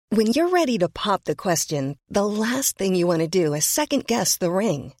When you're ready to pop the question, the last thing you want to do is second-guess the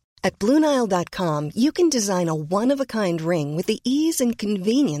ring. At BlueNile.com, you can design a one-of-a-kind ring with the ease and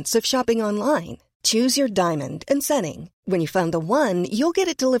convenience of shopping online. Choose your diamond and setting. When you find the one, you'll get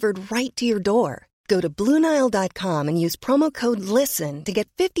it delivered right to your door. Go to BlueNile.com and use promo code LISTEN to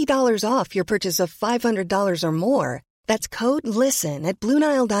get $50 off your purchase of $500 or more. That's code LISTEN at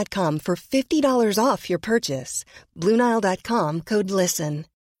BlueNile.com for $50 off your purchase. BlueNile.com, code LISTEN.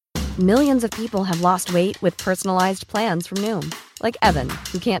 Millions of people have lost weight with personalized plans from Noom. Like Evan,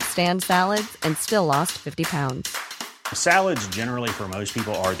 who can't stand salads and still lost 50 pounds. Salads generally for most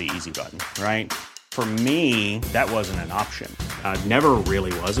people are the easy button, right? For me, that wasn't an option. I never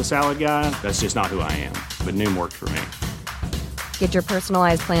really was a salad guy. That's just not who I am. But Noom worked for me. Get your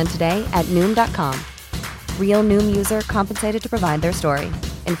personalized plan today at Noom.com. Real Noom user compensated to provide their story.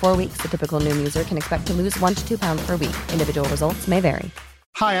 In 4 weeks, the typical Noom user can expect to lose 1 to 2 pounds per week. Individual results may vary.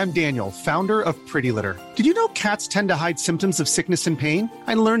 Hi, I'm Daniel, founder of Pretty Litter. Did you know cats tend to hide symptoms of sickness and pain?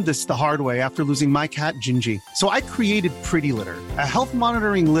 I learned this the hard way after losing my cat, Gingy. So I created Pretty Litter, a health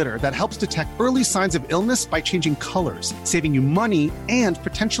monitoring litter that helps detect early signs of illness by changing colors, saving you money and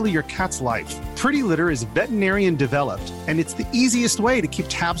potentially your cat's life. Pretty Litter is veterinarian developed, and it's the easiest way to keep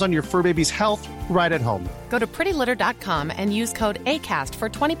tabs on your fur baby's health right at home. Go to prettylitter.com and use code ACAST for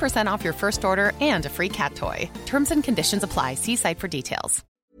 20% off your first order and a free cat toy. Terms and conditions apply. See site for details.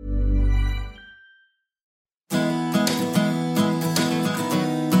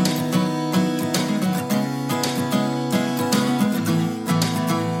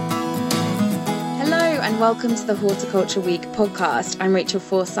 And welcome to the Horticulture Week podcast. I'm Rachel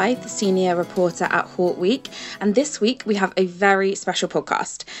Forsyth, senior reporter at Hort Week, and this week we have a very special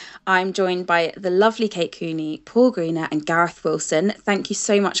podcast. I'm joined by the lovely Kate Cooney, Paul Greener and Gareth Wilson. Thank you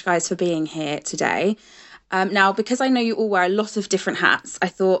so much, guys, for being here today. Now, because I know you all wear a lot of different hats, I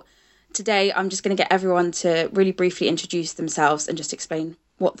thought today I'm just going to get everyone to really briefly introduce themselves and just explain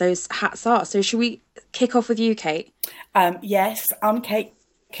what those hats are. So should we kick off with you, Kate? Yes, I'm Kate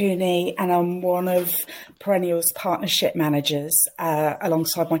Cooney, and I'm one of Perennial's partnership managers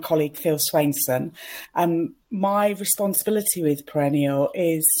alongside my colleague Phil Swainson. My responsibility with Perennial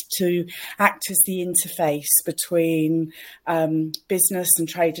is to act as the interface between business and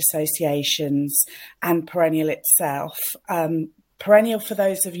trade associations and Perennial itself. Perennial, for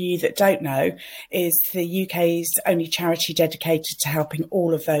those of you that don't know, is the UK's only charity dedicated to helping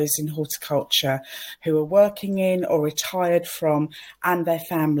all of those in horticulture who are working in or retired from and their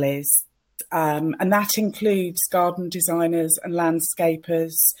families. And that includes garden designers and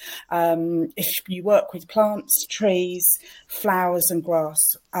landscapers. If you work with plants, trees, flowers and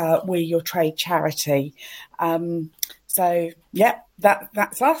grass, we're your trade charity. That's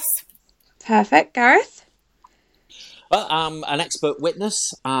us. Perfect. Gareth? Well, I'm an expert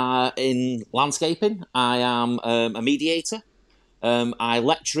witness in landscaping. I am a mediator. I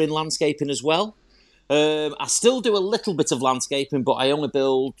lecture in landscaping as well. I still do a little bit of landscaping, but I only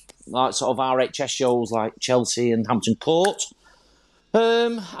build like sort of RHS shows like Chelsea and Hampton Court.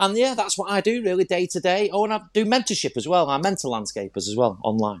 And yeah, that's what I do really day to day. Oh, and I do mentorship as well. I mentor landscapers as well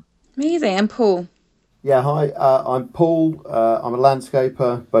online. Amazing. And Paul? Yeah, hi. I'm Paul. I'm a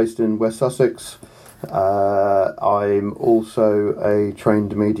landscaper based in West Sussex. I'm also a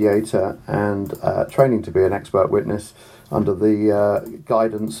trained mediator and training to be an expert witness under the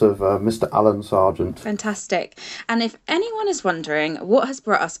guidance of Mr. Alan Sargent. Fantastic. And if anyone is wondering what has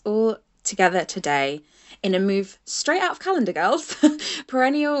brought us all together today, in a move straight out of Calendar Girls,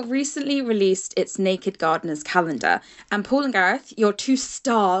 Perennial recently released its Naked Gardeners calendar. And Paul and Gareth, you're two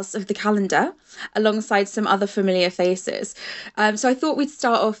stars of the calendar, alongside some other familiar faces. So I thought we'd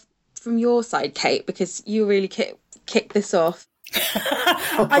start off from your side, Kate, because you really kicked this off.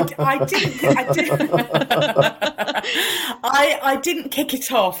 I didn't kick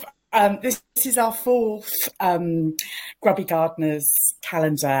it off. This is our fourth Grubby Gardeners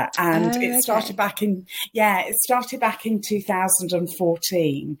calendar, and it started back in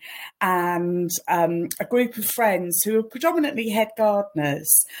 2014, and a group of friends who are predominantly head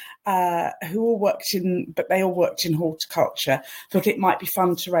gardeners who all worked in horticulture, thought it might be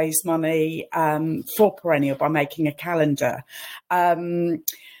fun to raise money for Perennial by making a calendar. 4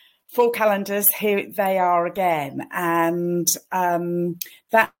 calendars, here they are again, and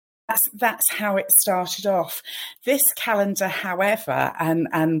that's how it started off. This calendar, however,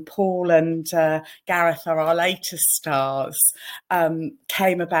 and Paul and Gareth are our latest stars,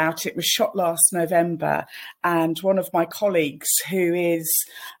 came about. It was shot last November, and one of my colleagues, who is,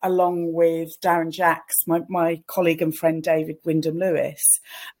 along with Darren Jacks, my colleague and friend David Wyndham Lewis,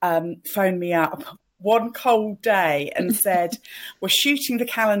 phoned me up one cold day and said, we're shooting the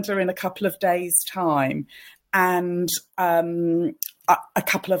calendar in a couple of days' time, and a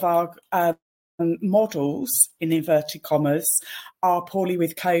couple of our models, in inverted commas, are poorly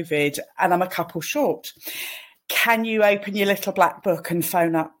with COVID, and I'm a couple short. Can you open your little black book and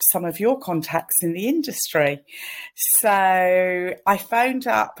phone up some of your contacts in the industry? So I phoned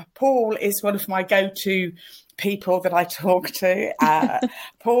up. Paul is one of my go-to people that I talk to,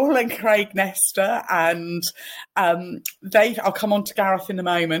 Paul and Craig Nesta, and I'll come on to Gareth in a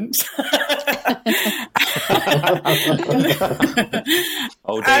moment.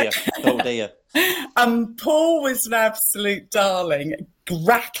 Oh dear. Paul was an absolute darling,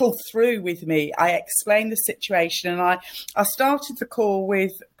 rattled through with me. I explained the situation, and I started the call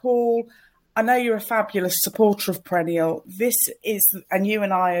with, Paul, I know you're a fabulous supporter of Perennial. This is, and you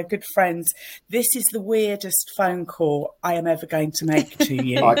and I are good friends, this is the weirdest phone call I am ever going to make to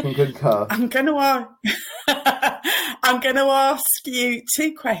you. I can concur. I'm going to ask you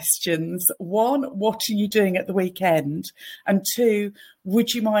two questions. One, what are you doing at the weekend? And two,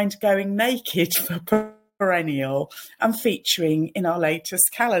 would you mind going naked for Perennial and featuring in our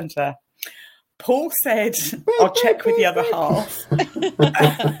latest calendar? Paul said, I'll check with the other half.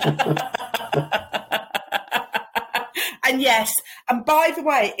 And yes, and by the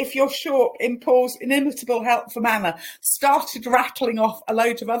way, if you're short, in Paul's inimitable helpful manner, started rattling off a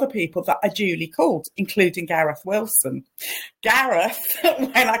load of other people that are duly called, including Gareth Wilson. Gareth,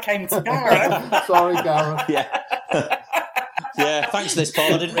 when I came to Gareth... Sorry, Gareth. Yeah, thanks for this,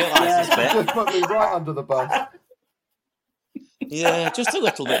 Paul. I didn't realise this bit. Just put me right under the bus. Yeah, just a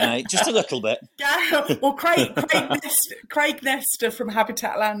little bit, mate. Just a little bit. Well, Craig Nesta from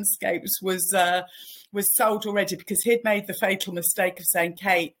Habitat Landscapes was sold already, because he'd made the fatal mistake of saying,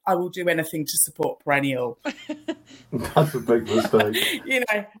 Kate, I will do anything to support Perennial. That's a big mistake. You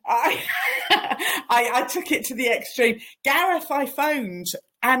know, I took it to the extreme. Gareth, I phoned,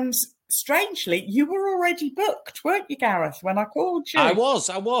 and strangely, you were already booked, weren't you, Gareth, when I called you? I was.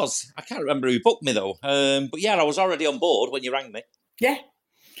 I can't remember who booked me, though. But yeah, I was already on board when you rang me. Yeah.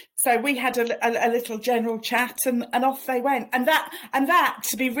 So we had a little general chat, and off they went. And that,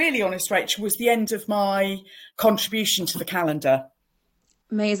 to be really honest, Rachel, was the end of my contribution to the calendar.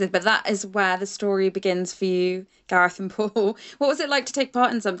 Amazing. But that is where the story begins for you, Gareth and Paul. What was it like to take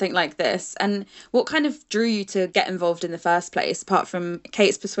part in something like this? And what kind of drew you to get involved in the first place, apart from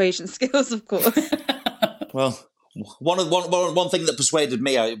Kate's persuasion skills, of course? Well, one thing that persuaded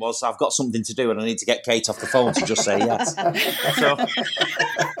me was I've got something to do and I need to get Kate off the phone to just say yes.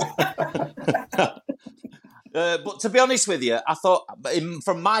 But to be honest with you, I thought,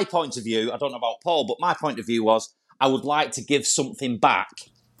 from my point of view, I don't know about Paul, but my point of view was I would like to give something back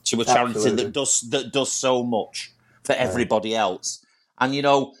to a charity that does so much for everybody else. And, you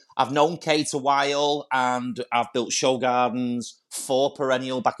know, I've known Kate a while, and I've built show gardens for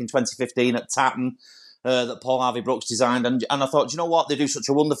Perennial back in 2015 at Tatton that Paul Harvey Brooks designed. And I thought, you know what? They do such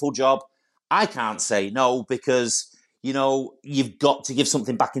a wonderful job. I can't say no, because, you know, you've got to give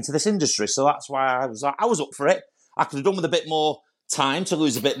something back into this industry. So that's why I was up for it. I could have done with a bit more time to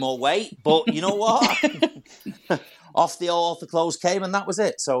lose a bit more weight, but you know what? Off the clothes came, and that was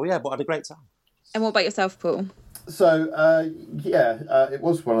it. So yeah, but I had a great time. And what about yourself, Paul? So it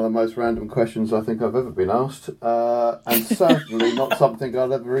was one of the most random questions I think I've ever been asked, and certainly not something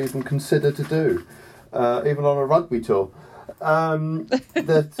I'd ever even consider to do, even on a rugby tour. I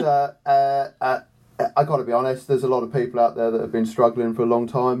got to be honest, there's a lot of people out there that have been struggling for a long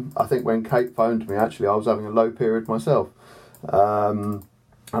time. I think when Kate phoned me, actually, I was having a low period myself. And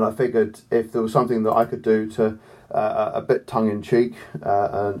I figured if there was something that I could do to a bit tongue-in-cheek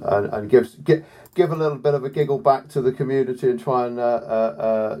and give a little bit of a giggle back to the community and try and,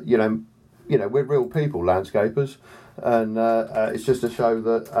 we're real people, landscapers. And it's just to show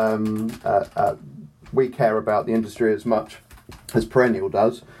that we care about the industry as much as Perennial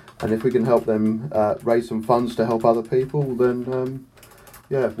does. And if we can help them raise some funds to help other people, then,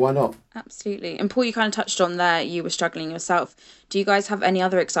 why not? Absolutely. And Paul, you kind of touched on there, you were struggling yourself. Do you guys have any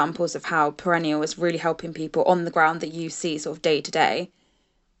other examples of how Perennial is really helping people on the ground that you see sort of day to day?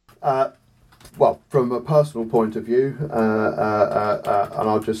 Well, from a personal point of view, and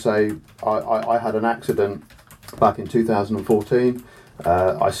I'll just say I had an accident back in 2014.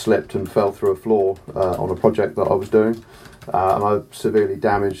 I slipped and fell through a floor on a project that I was doing. And I severely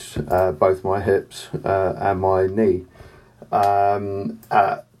damaged both my hips and my knee.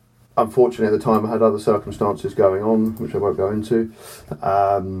 Unfortunately, at the time, I had other circumstances going on, which I won't go into.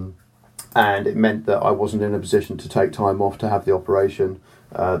 And it meant that I wasn't in a position to take time off to have the operation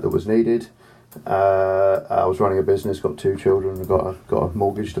that was needed. I was running a business, got 2 children, got a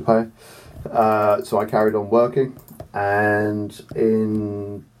mortgage to pay. So I carried on working, and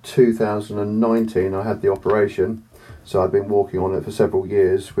in 2019 I had the operation. So I'd been walking on it for several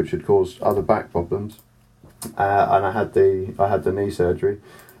years, which had caused other back problems, and I had the knee surgery.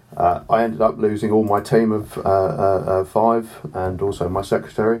 I ended up losing all my team of 5 and also my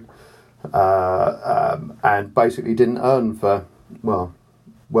secretary, and basically didn't earn for well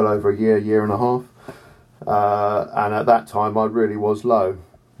over a year and a half. And at that time I really was low,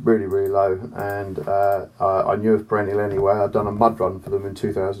 really low, and I knew of Perennial anyway. I'd done a mud run for them in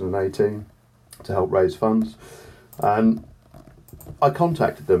 2018 to help raise funds, and I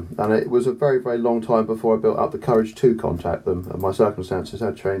contacted them, and it was a very long time before I built up the courage to contact them, and my circumstances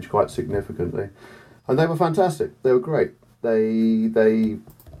had changed quite significantly. And they were fantastic. They were great. They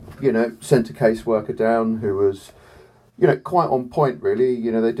sent a caseworker down who was quite on point, really.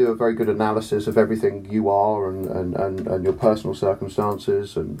 They do a very good analysis of everything you are and your personal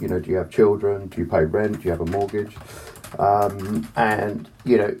circumstances, and do you have children, do you pay rent, do you have a mortgage, and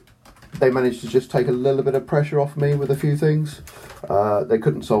they managed to just take a little bit of pressure off me with a few things. They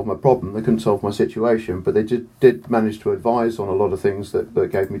couldn't solve my problem, they couldn't solve my situation, but they did manage to advise on a lot of things that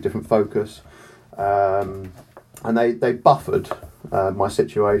gave me different focus. And they buffered my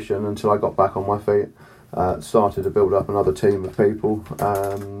situation until I got back on my feet, started to build up another team of people.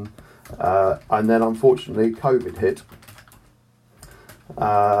 And then unfortunately COVID hit.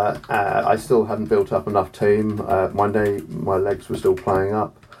 I still hadn't built up enough team. My legs were still playing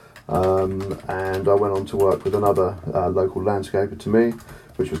up. And I went on to work with another local landscaper to me,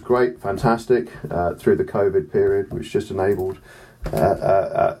 which was great, fantastic, through the COVID period, which just enabled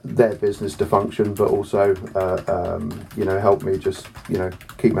their business to function, but also helped me just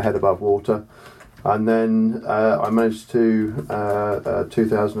keep my head above water. And then I managed to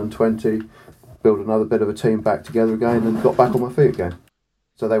 2020 build another bit of a team back together again and got back on my feet again.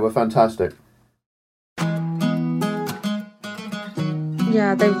 So they were fantastic.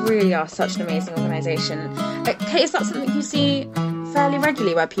 Yeah, they really are such an amazing organisation. Kate, is that something you see fairly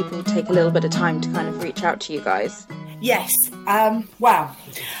regularly, where people take a little bit of time to kind of reach out to you guys? Yes.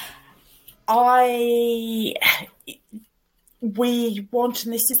 We want,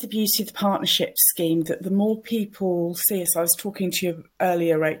 and this is the beauty of the partnership scheme, that the more people see us. I was talking to you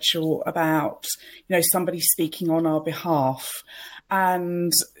earlier, Rachel, about somebody speaking on our behalf,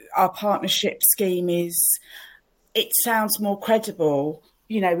 and our partnership scheme it sounds more credible,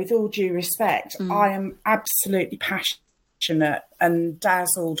 with all due respect. I am absolutely passionate and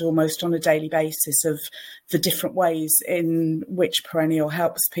dazzled almost on a daily basis of the different ways in which Perennial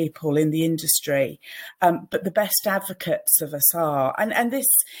helps people in the industry. But the best advocates of us are, and this,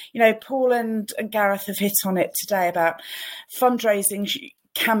 Paul and Gareth have hit on it today about fundraising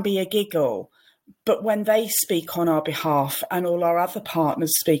can be a giggle. But when they speak on our behalf and all our other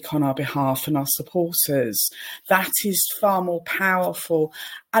partners speak on our behalf and our supporters, that is far more powerful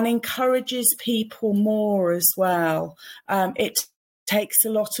and encourages people more as well. It takes a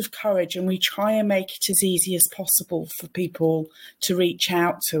lot of courage, and we try and make it as easy as possible for people to reach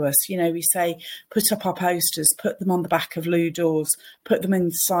out to us. We say, put up our posters, put them on the back of loo doors, put them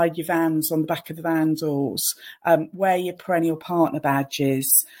inside your vans on the back of the van doors, wear your Perennial partner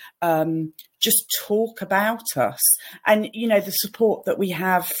badges, just talk about us. And, the support that we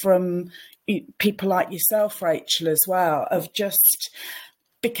have from people like yourself, Rachel, as well, of just,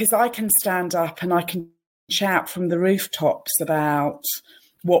 because I can stand up and I can shout from the rooftops about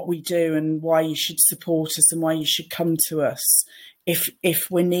what we do and why you should support us and why you should come to us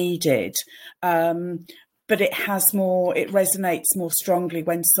if we're needed. But it resonates more strongly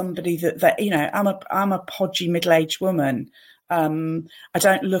when somebody that I'm a podgy middle-aged woman. I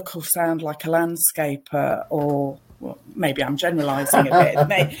don't look or sound like a landscaper, or well, maybe I'm generalising a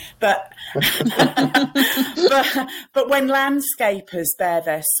bit, but when landscapers bare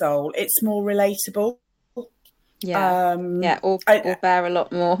their soul, it's more relatable. Or bear a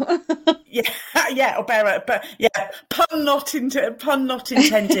lot more. or bear it, but pun not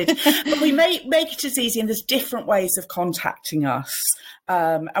intended. But we make it as easy, and there's different ways of contacting us,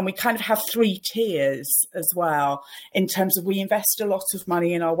 and we kind of have 3 tiers as well, in terms of we invest a lot of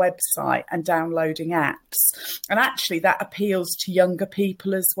money in our website and downloading apps, and actually that appeals to younger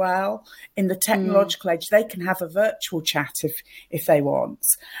people as well. In the technological age, they can have a virtual chat if they want,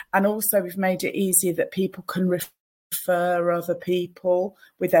 and also we've made it easier that people can refer other people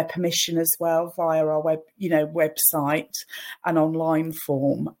with their permission as well via our website and online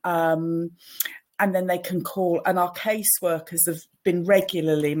form. And then they can call, and our caseworkers have been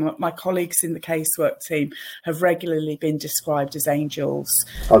regularly, my colleagues in the casework team have regularly been described as angels.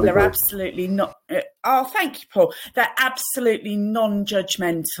 They're absolutely not, Oh, thank you, Paul. They're absolutely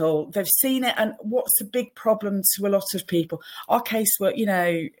non-judgmental. They've seen it, and what's a big problem to a lot of people? Our caseworkers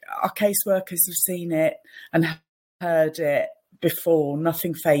have seen it and heard it before.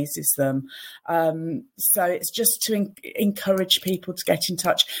 Nothing phases them. So it's just to encourage people to get in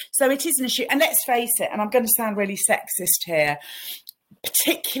touch. So it is an issue, and let's face it, and I'm going to sound really sexist here,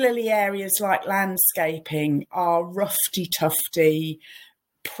 particularly areas like landscaping are roughy-tufty,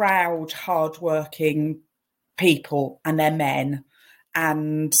 proud, hard-working people, and they're men.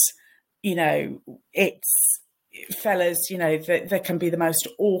 And, it's fellas, there can be the most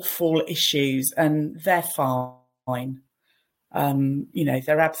awful issues, and they're fine.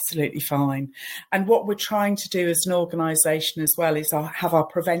 They're absolutely fine. And what we're trying to do as an organisation as well is have our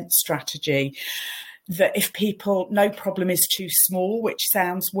prevent strategy, that if no problem is too small, which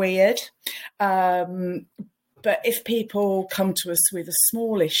sounds weird, but if people come to us with a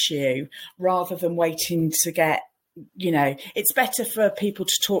small issue, rather than waiting to get, it's better for people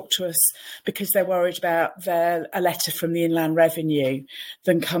to talk to us because they're worried about a letter from the Inland Revenue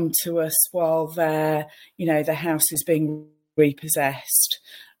than come to us while their house is being repossessed.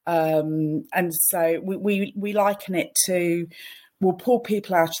 And so we liken it to, we'll pull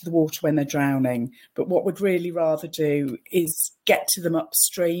people out of the water when they're drowning, but what we'd really rather do is get to them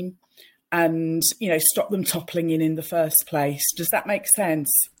upstream and, stop them toppling in the first place. Does that make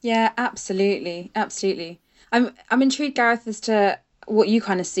sense? Yeah, absolutely. Absolutely. I'm intrigued, Gareth, as to what you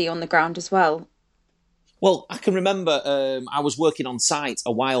kind of see on the ground as well. Well, I can remember I was working on site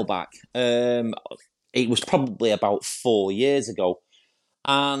a while back. It was probably about 4 years ago.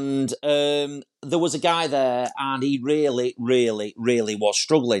 And there was a guy there, and he really, really, really was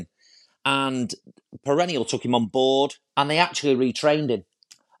struggling. And Perennial took him on board, and they actually retrained him.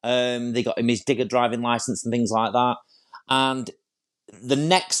 They got him his digger driving licence and things like that. And the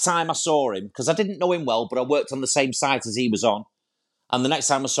next time I saw him, because I didn't know him well, but I worked on the same site as he was on, and the next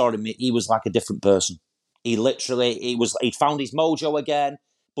time I saw him, he was like a different person. He'd found his mojo again,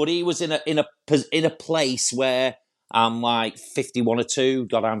 but he was in a place where I'm like 51 or 2.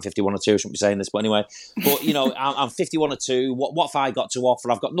 God, I'm 51 or 2. I shouldn't be saying this, but anyway. But, I'm 51 or 2. What have I got to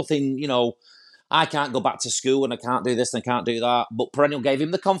offer? I've got nothing, I can't go back to school and I can't do this and I can't do that. But Perennial gave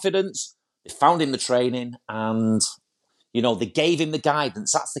him the confidence. They found him the training and, they gave him the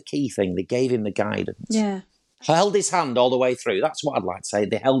guidance. That's the key thing. They gave him the guidance. Yeah. Held his hand all the way through. That's what I'd like to say.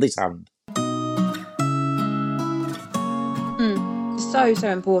 They held his hand. So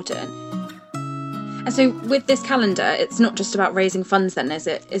important. And so with this calendar, it's not just about raising funds then, is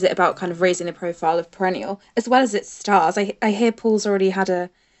it? Is it about kind of raising the profile of Perennial as well as its stars? I hear Paul's already had a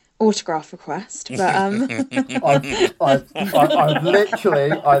autograph request, but I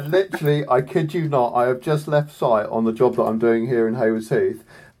kid you not, I have just left site on the job that I'm doing here in Haywards Heath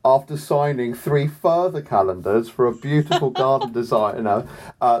after signing 3 further calendars for a beautiful garden designer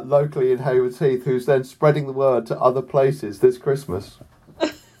locally in Haywards Heath, who's then spreading the word to other places this Christmas.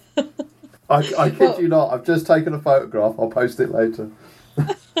 I kid you not, I've just taken a photograph. I'll post it later.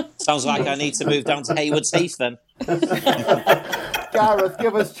 Sounds like I need to move down to Haywards Heath then. Gareth,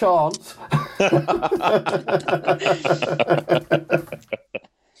 give us chance.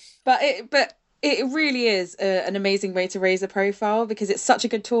 But it really is an amazing way to raise a profile because it's such a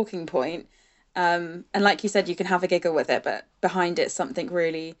good talking point. And like you said, you can have a giggle with it, but behind it's something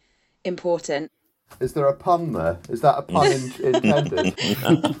really important. Is there a pun there? Is that a pun intended?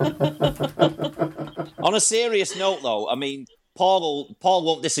 On a serious note, though, I mean, Paul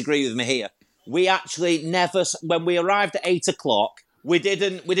won't disagree with me here. We actually never, when we arrived at 8 o'clock, we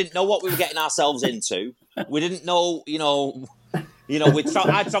didn't know what we were getting ourselves into. We didn't know, I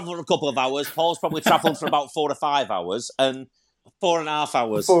travelled for a couple of hours. Paul's probably travelled for about 4 or 5 hours, and 4.5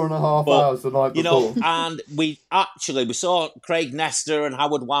 hours. 4.5 hours the night before. And we saw Craig Nestor and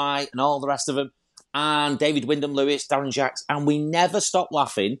Howard White and all the rest of them, and David Wyndham-Lewis, Darren Jacks, and we never stopped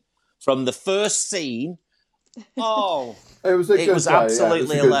laughing from the first scene. Oh, it was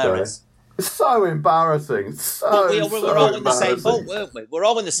absolutely hilarious. It's so embarrassing. We were all in the same boat, weren't we? We're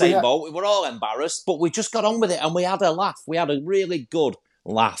all in the same boat. We were all embarrassed, but we just got on with it, and we had a laugh. We had a really good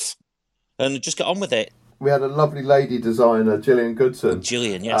laugh, and just got on with it. We had a lovely lady designer, Gillian Goodson.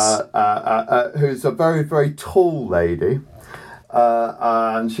 Gillian, yes. Who's a very, very tall lady.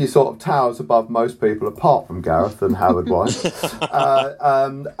 And she sort of towers above most people, apart from Gareth and Howard White. So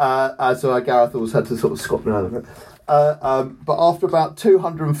Gareth always had to sort of squat around a bit. But after about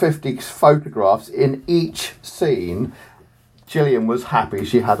 250 photographs in each scene, Gillian was happy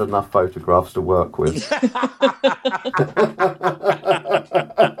she had enough photographs to work with.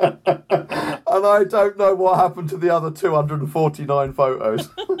 And I don't know what happened to the other 249 photos.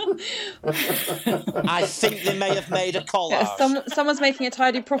 I think they may have made a collage. Someone's making a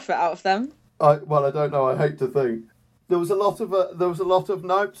tidy profit out of them. I don't know. I hate to think. There was a lot of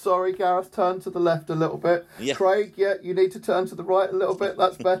no. Sorry, Gareth. Turn to the left a little bit. Yeah. Craig, you need to turn to the right a little bit.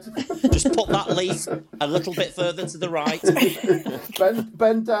 That's better. Just put that leaf a little bit further to the right.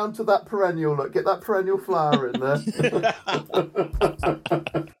 Bend down to that perennial. Look, get that perennial flower in there.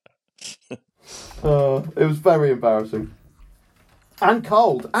 It was very embarrassing and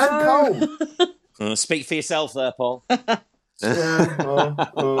cold. Speak for yourself, there, Paul. But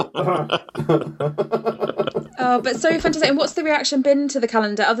so fantastic. And what's the reaction been to the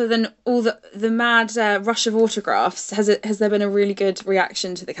calendar, other than all the mad rush of autographs? Has there been a really good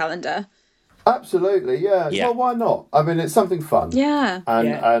reaction to the calendar? Absolutely, yeah. Well, why not? I mean, it's something fun. Yeah.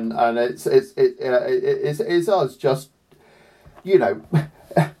 And it's us just, you know.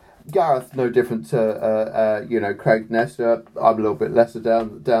 Gareth, no different to Craig Nesta. I'm a little bit lesser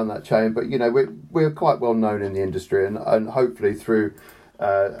down that chain, but we're quite well known in the industry, and hopefully through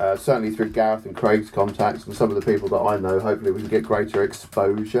certainly through Gareth and Craig's contacts and some of the people that I know, hopefully we can get greater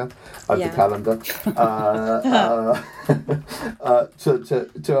exposure of the calendar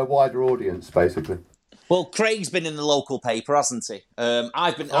to a wider audience, basically. Well, Craig's been in the local paper, hasn't he?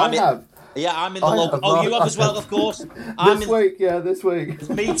 I have. Yeah, I'm in the local... Oh, you have as well, of course. This week.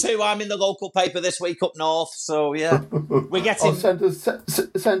 Me too, I'm in the local paper this week up north, so yeah. We're getting... send us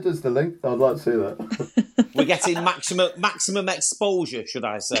the link, I'd like to see that. We're getting maximum exposure, should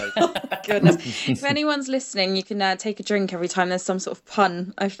I say. Oh, goodness. If anyone's listening, you can take a drink every time there's some sort of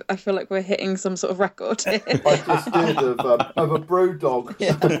pun. I feel like we're hitting some sort of record here. I just did of a brew dog,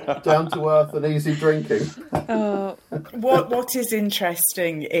 down to earth and easy drinking. What is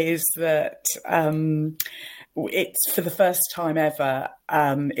interesting is that it's for the first time ever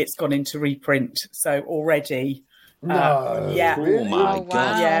it's gone into reprint. So already, no, yeah. Oh my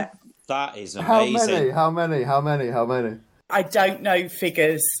God, yeah, that is amazing. How many? I don't know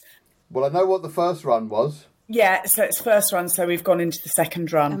figures. Well, I know what the first run was. Yeah, so it's first run, so we've gone into the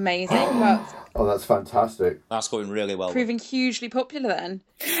second run. Amazing. Well, oh, that's fantastic. That's going really well. Proving hugely popular then.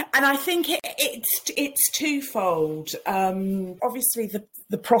 And I think it's twofold. Obviously,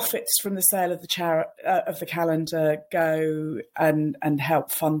 the profits from the sale of the calendar go and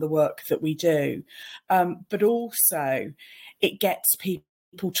help fund the work that we do, but also it gets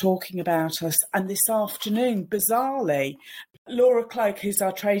people talking about us. And this afternoon, bizarrely, Laura Cloak, who's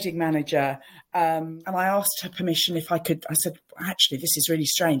our trading manager, and I asked her permission if I could. I said, actually, this is really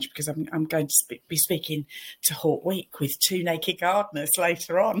strange because I'm going to be speaking to Hort Week with two naked gardeners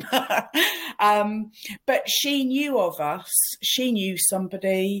later on. But she knew of us. She knew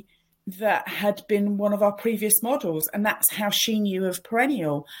somebody that had been one of our previous models, and that's how she knew of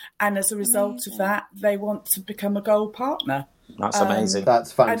Perennial. And as a result of that, they want to become a gold partner. That's amazing.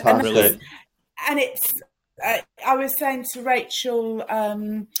 That's fantastic. And it's... I was saying to Rachel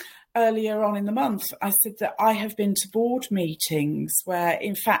earlier on in the month, I said that I have been to board meetings where,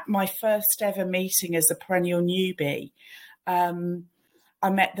 in fact, my first ever meeting as a Perennial newbie, I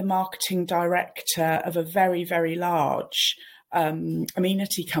met the marketing director of a very, very large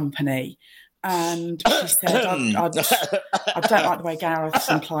amenity company. And she said, I don't like the way Gareth's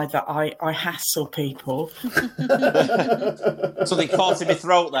implied that I hassle people. So they caught in my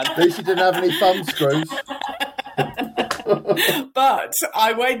throat then. At least you didn't have any thumb screws. But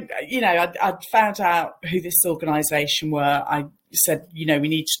I went, I'd found out who this organisation were. I said, we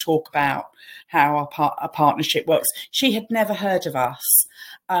need to talk about how our partnership works. She had never heard of us.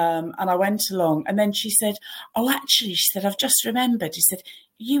 And I went along, and then she said, I've just remembered. She said,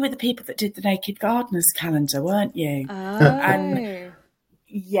 you were the people that did the Naked Gardeners calendar, weren't you? Oh. And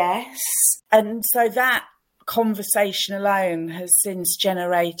yes. And so that conversation alone has since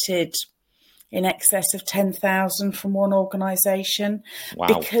generated in excess of 10,000 from one organisation. Wow.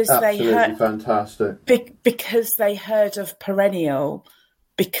 Because absolutely fantastic. Because they heard of Perennial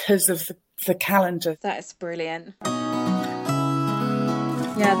because of the calendar. That is brilliant.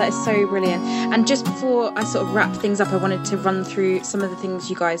 Yeah, that is so brilliant. And just before I sort of wrap things up, I wanted to run through some of the things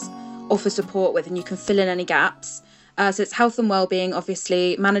you guys offer support with, and you can fill in any gaps. So it's health and wellbeing,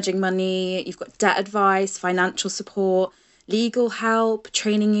 obviously, managing money, you've got debt advice, financial support, legal help,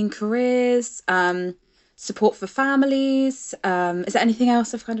 training in careers, support for families. Is there anything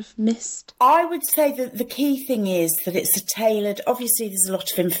else I've kind of missed? I would say that the key thing is that it's a tailored, obviously there's a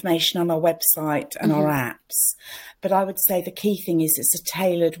lot of information on our website and our apps, but I would say the key thing is it's a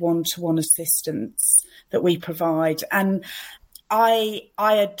tailored one-to-one assistance that we provide. And I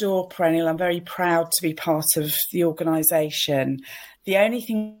adore Perennial. I'm very proud to be part of the organisation. The only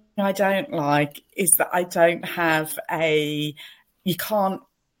thing I don't like is that I don't have you can't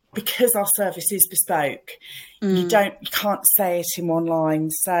because our service is bespoke, you can't say it in one line.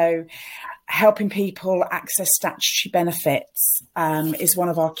 So helping people access statutory benefits is one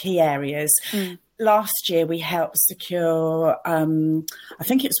of our key areas. Last year, we helped secure, I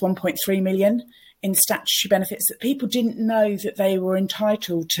think it was 1.3 million in statutory benefits that people didn't know that they were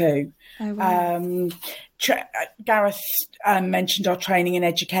entitled to. Oh, wow. Gareth mentioned our training and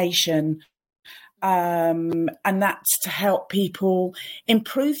education, and that's to help people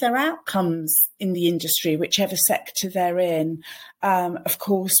improve their outcomes in the industry, whichever sector they're in. Of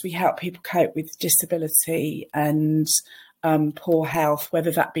course, we help people cope with disability and poor health, whether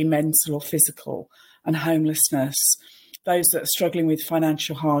that be mental or physical, and homelessness, those that are struggling with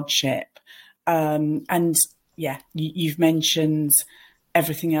financial hardship. And yeah, you've mentioned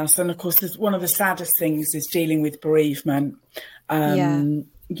everything else. And of course, one of the saddest things is dealing with bereavement, you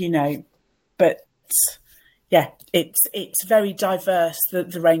know, but yeah, it's very diverse,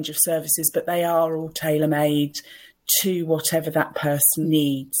 the range of services, but they are all tailor-made to whatever that person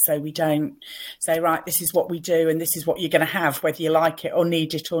needs. So we don't say, right, this is what we do and this is what you're going to have, whether you like it or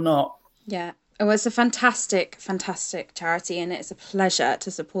need it or not. Yeah. Oh, it's a fantastic, fantastic charity, and it's a pleasure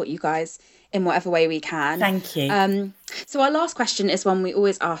to support you guys in whatever way we can. Thank you. So our last question is one we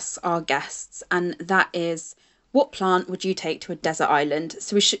always ask our guests, and that is, what plant would you take to a desert island?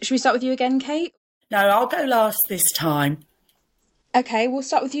 So should we start with you again, Kate? No, I'll go last this time. Okay, we'll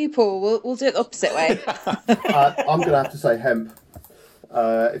start with you, Paul. We'll do it the opposite way. I'm going to have to say hemp.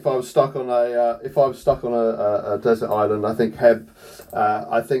 If I was stuck on a desert island, I think hemp.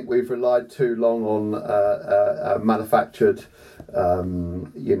 I think we've relied too long on manufactured,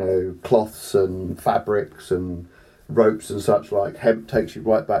 cloths and fabrics and ropes and such like. Hemp takes you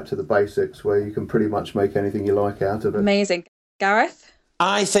right back to the basics, where you can pretty much make anything you like out of it. Amazing, Gareth.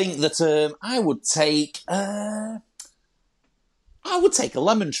 I think that I would take a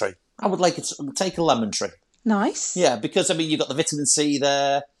lemon tree. I would take a lemon tree. Nice. Yeah, because, you've got the vitamin C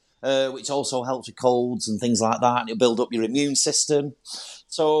there, which also helps with colds and things like that, and it'll build up your immune system.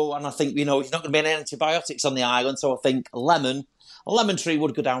 So, and I think, there's not going to be any antibiotics on the island, so I think a lemon tree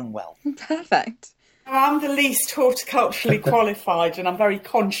would go down well. Perfect. I'm the least horticulturally qualified, and I'm very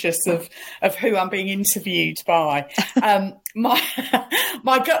conscious of who I'm being interviewed by.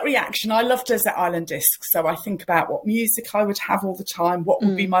 My gut reaction, I love desert island discs, so I think about what music I would have all the time, what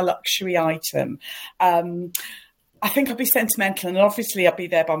would be my luxury item. I think I'd be sentimental, and obviously I'd be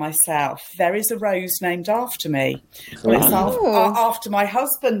there by myself. There is a rose named after me. Well, it's after my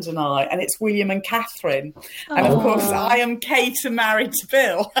husband and I, and it's William and Catherine. And of course, I am Kate and married to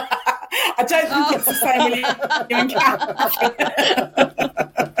Bill. I don't think it's the same William and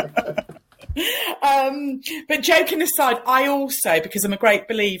Catherine. But joking aside, I also, because I'm a great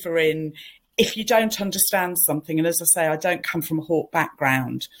believer in, if you don't understand something, and as I say, I don't come from a Hawke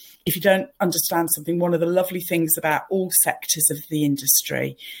background, if you don't understand something, one of the lovely things about all sectors of the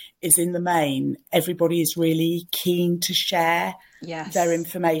industry is, in the main, everybody is really keen to share their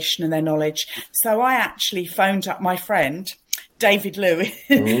information and their knowledge. So I actually phoned up my friend, David Lewis.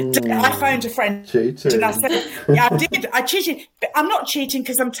 I phoned a friend. Cheating. And I said, yeah, I did. I cheated. But I'm not cheating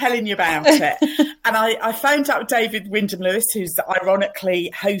because I'm telling you about it. And I phoned up David Wyndham Lewis, who's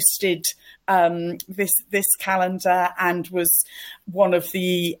ironically hosted this calendar and was one of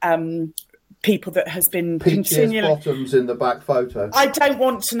the people that has been continually... bottoms in the back photo. I don't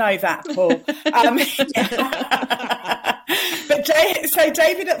want to know that, Paul. But so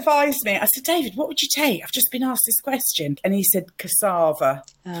David advised me. I said, David, what would you take? I've just been asked this question. And he said cassava.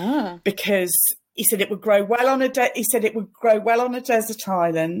 Because he said it would grow well on a desert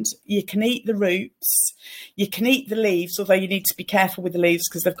island. You can eat the roots. You can eat the leaves, although you need to be careful with the leaves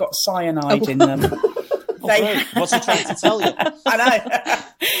because they've got cyanide in them. What's he trying to tell you? I know.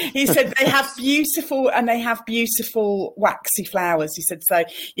 He said they have beautiful waxy flowers. He said, so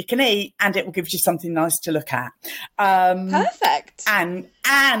you can eat and it will give you something nice to look at. Perfect. And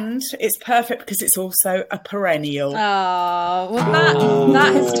it's perfect because it's also a perennial. Oh, well,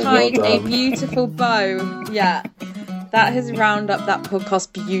 that has tied a beautiful bow. Yeah, that has rounded up that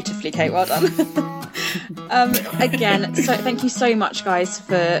podcast beautifully, Kate. Well done. Again, so thank you so much, guys,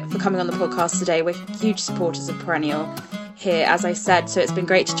 for coming on the podcast today. We're huge supporters of Perennial here, as I said, so it's been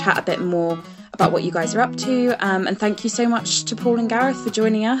great to chat a bit more about what you guys are up to, and thank you so much to Paul and Gareth for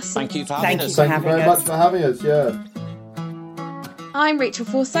joining us. Thank you for having us. Thank you very much for having us. Yeah. I'm Rachel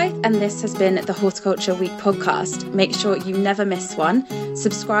Forsyth, and this has been the Horticulture Week podcast. Make sure you never miss one.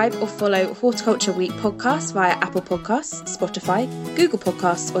 Subscribe or follow Horticulture Week podcast via Apple Podcasts, Spotify, Google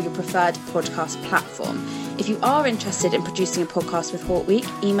Podcasts, or your preferred podcast platform. If you are interested in producing a podcast with Hort Week,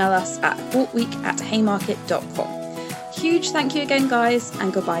 email us at hortweek@haymarket.com. Huge thank you again, guys,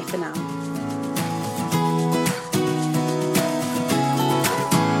 and goodbye for now.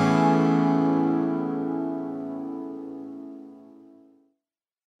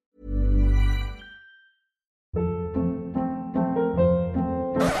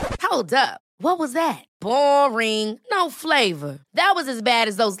 Hold up. What was that? Boring. No flavor. That was as bad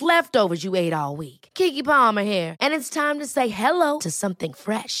as those leftovers you ate all week. Keke Palmer here, and it's time to say hello to something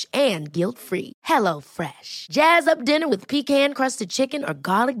fresh and guilt-free. Hello Fresh. Jazz up dinner with pecan-crusted chicken or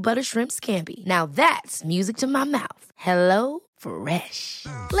garlic butter shrimp scampi. Now that's music to my mouth. Hello Fresh.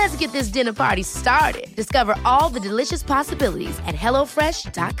 Let's get this dinner party started. Discover all the delicious possibilities at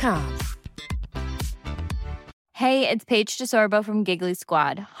HelloFresh.com. Hey, it's Paige DeSorbo from Giggly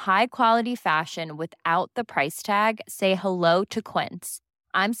Squad. High quality fashion without the price tag. Say hello to Quince.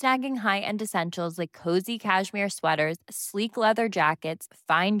 I'm snagging high-end essentials like cozy cashmere sweaters, sleek leather jackets,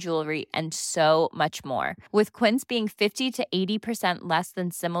 fine jewelry, and so much more. With Quince being 50 to 80% less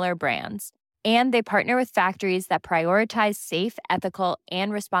than similar brands. And they partner with factories that prioritize safe, ethical,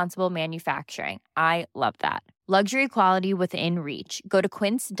 and responsible manufacturing. I love that. Luxury quality within reach. Go to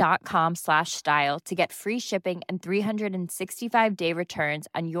quince.com/style to get free shipping and 365-day returns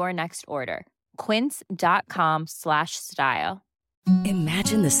on your next order. Quince.com/style.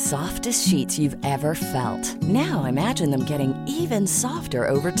 Imagine the softest sheets you've ever felt. Now imagine them getting even softer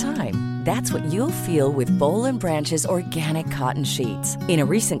over time. That's what you'll feel with Boll & Branch's organic cotton sheets. In a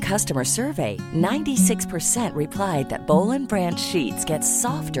recent customer survey, 96% replied that Boll & Branch sheets get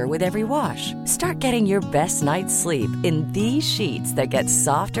softer with every wash. Start getting your best night's sleep in these sheets that get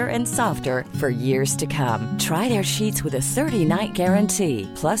softer and softer for years to come. Try their sheets with a 30-night guarantee.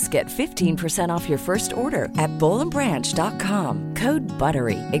 Plus, get 15% off your first order at bollandbranch.com. Code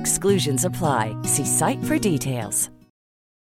BUTTERY. Exclusions apply. See site for details.